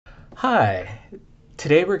Hi,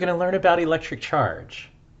 today we're going to learn about electric charge.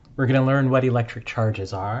 We're going to learn what electric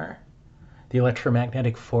charges are, the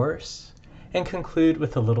electromagnetic force, and conclude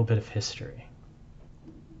with a little bit of history.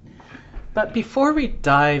 But before we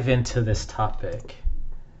dive into this topic,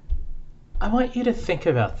 I want you to think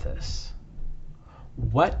about this.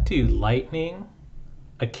 What do lightning,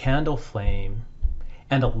 a candle flame,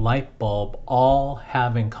 and a light bulb all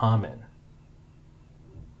have in common?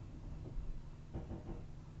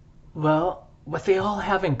 Well, what they all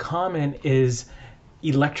have in common is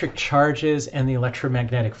electric charges and the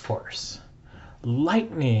electromagnetic force.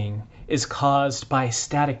 Lightning is caused by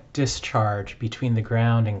static discharge between the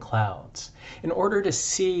ground and clouds. In order to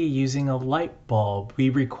see using a light bulb, we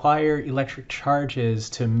require electric charges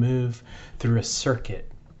to move through a circuit.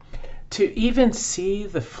 To even see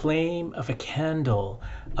the flame of a candle,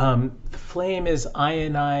 the flame is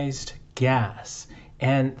ionized gas.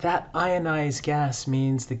 And that ionized gas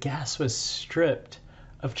means the gas was stripped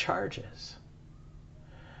of charges.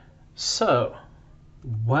 So,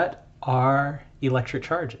 what are electric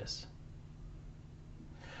charges?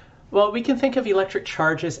 Well, we can think of electric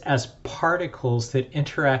charges as particles that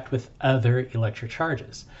interact with other electric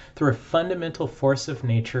charges through a fundamental force of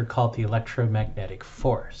nature called the electromagnetic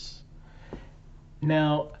force.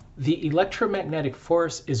 Now, the electromagnetic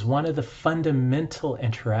force is one of the fundamental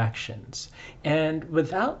interactions, and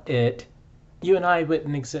without it, you and I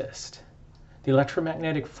wouldn't exist. The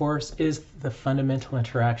electromagnetic force is the fundamental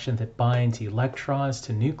interaction that binds electrons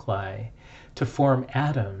to nuclei to form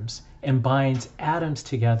atoms and binds atoms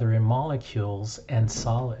together in molecules and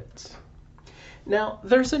solids. Now,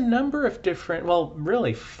 there's a number of different, well,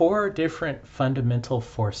 really 4 different fundamental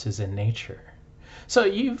forces in nature. So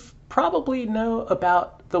you've probably know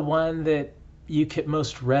about the one that you could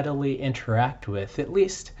most readily interact with, at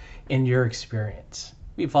least in your experience.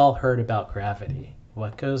 We've all heard about gravity.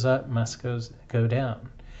 What goes up must go down.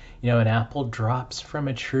 You know, an apple drops from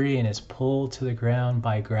a tree and is pulled to the ground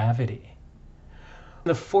by gravity.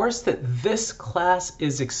 The force that this class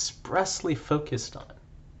is expressly focused on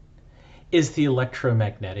is the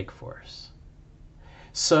electromagnetic force.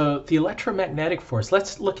 So the electromagnetic force,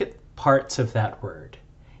 let's look at parts of that word.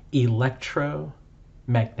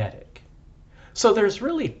 Electromagnetic. So there's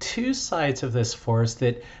really 2 sides of this force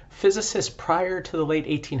that physicists prior to the late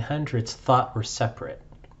 1800s thought were separate.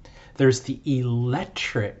 There's the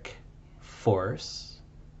electric force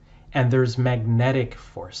and there's magnetic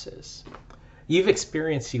forces. You've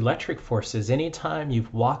experienced electric forces anytime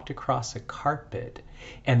you've walked across a carpet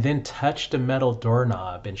and then touched a metal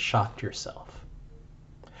doorknob and shocked yourself.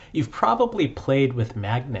 You've probably played with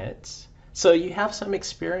magnets, so you have some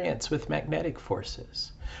experience with magnetic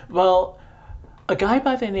forces. Well, a guy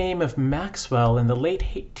by the name of Maxwell in the late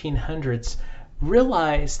 1800s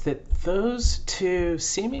realized that those 2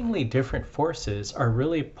 seemingly different forces are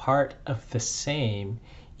really part of the same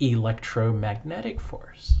electromagnetic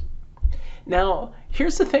force. Now,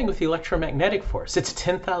 here's the thing with the electromagnetic force. It's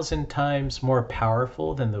 10,000 times more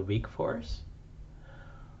powerful than the weak force.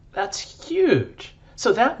 That's huge.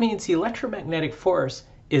 So that means the electromagnetic force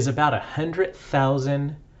is about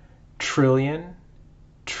 100,000 trillion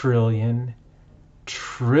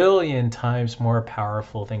times more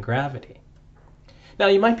powerful than gravity. Now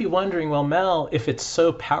you might be wondering, well, Mel, if it's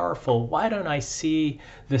so powerful, why don't I see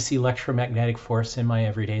this electromagnetic force in my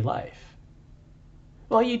everyday life?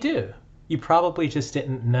 Well, you do. You probably just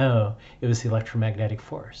didn't know it was the electromagnetic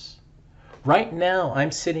force. Right now,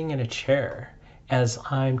 I'm sitting in a chair as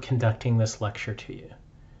I'm conducting this lecture to you.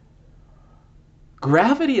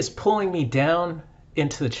 Gravity is pulling me down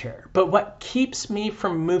into the chair, but what keeps me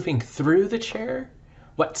from moving through the chair,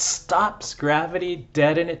 what stops gravity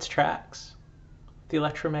dead in its tracks? The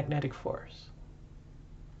electromagnetic force.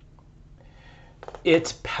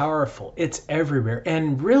 It's powerful, it's everywhere,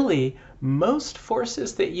 and really, most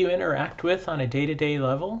forces that you interact with on a day-to-day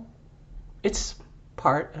level, it's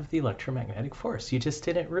part of the electromagnetic force. You just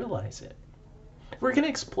didn't realize it. We're going to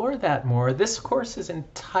explore that more. This course is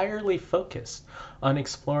entirely focused on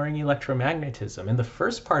exploring electromagnetism. In the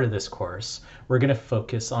first part of this course, we're going to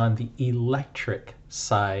focus on the electric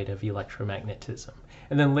side of electromagnetism.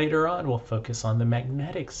 And then later on, we'll focus on the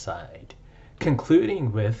magnetic side,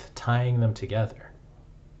 concluding with tying them together.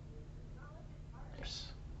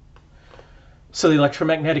 So the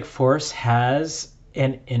electromagnetic force has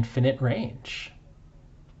an infinite range.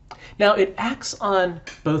 Now, it acts on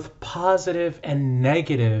both positive and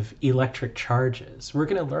negative electric charges. We're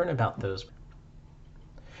going to learn about those.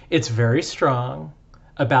 It's very strong,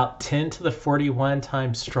 about 10 to the 41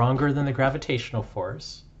 times stronger than the gravitational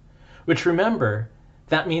force, which, remember,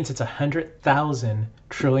 That means it's 100,000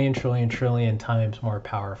 trillion times more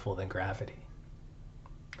powerful than gravity.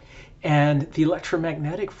 And the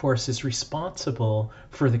electromagnetic force is responsible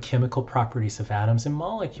for the chemical properties of atoms and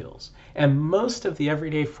molecules, and most of the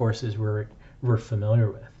everyday forces we're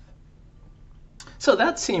familiar with. So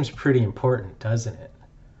that seems pretty important, doesn't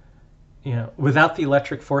it? Without the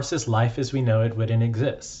electric forces, life as we know it wouldn't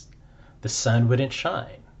exist. The sun wouldn't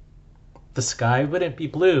shine. The sky wouldn't be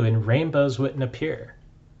blue and rainbows wouldn't appear.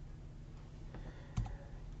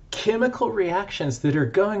 Chemical reactions that are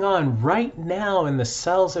going on right now in the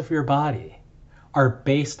cells of your body are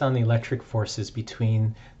based on the electric forces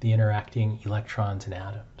between the interacting electrons and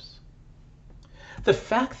atoms. The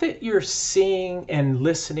fact that you're seeing and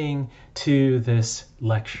listening to this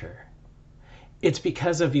lecture, it's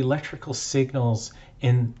because of electrical signals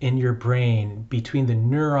in your brain, between the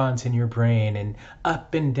neurons in your brain and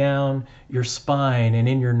up and down your spine and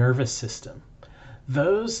in your nervous system.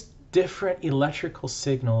 Those different electrical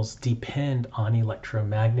signals depend on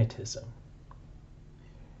electromagnetism.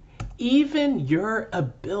 Even your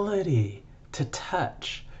ability to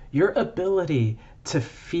touch, your ability to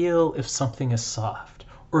feel if something is soft,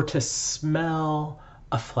 or to smell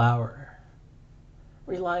a flower,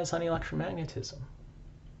 relies on electromagnetism.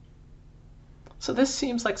 So this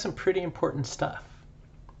seems like some pretty important stuff.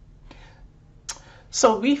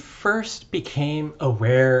 So we first became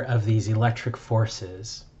aware of these electric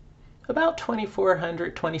forces about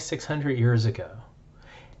 2,400, 2,600 years ago.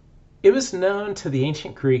 It was known to the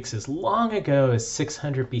ancient Greeks as long ago as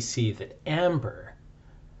 600 BC that amber,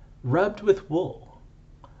 rubbed with wool,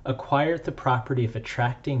 acquired the property of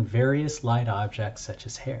attracting various light objects such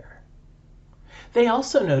as hair. They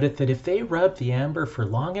also noted that if they rubbed the amber for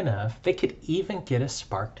long enough, they could even get a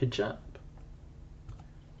spark to jump.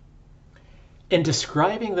 In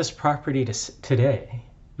describing this property today,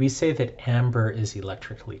 we say that amber is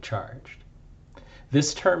electrically charged.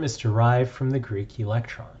 This term is derived from the Greek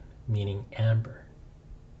electron, meaning amber.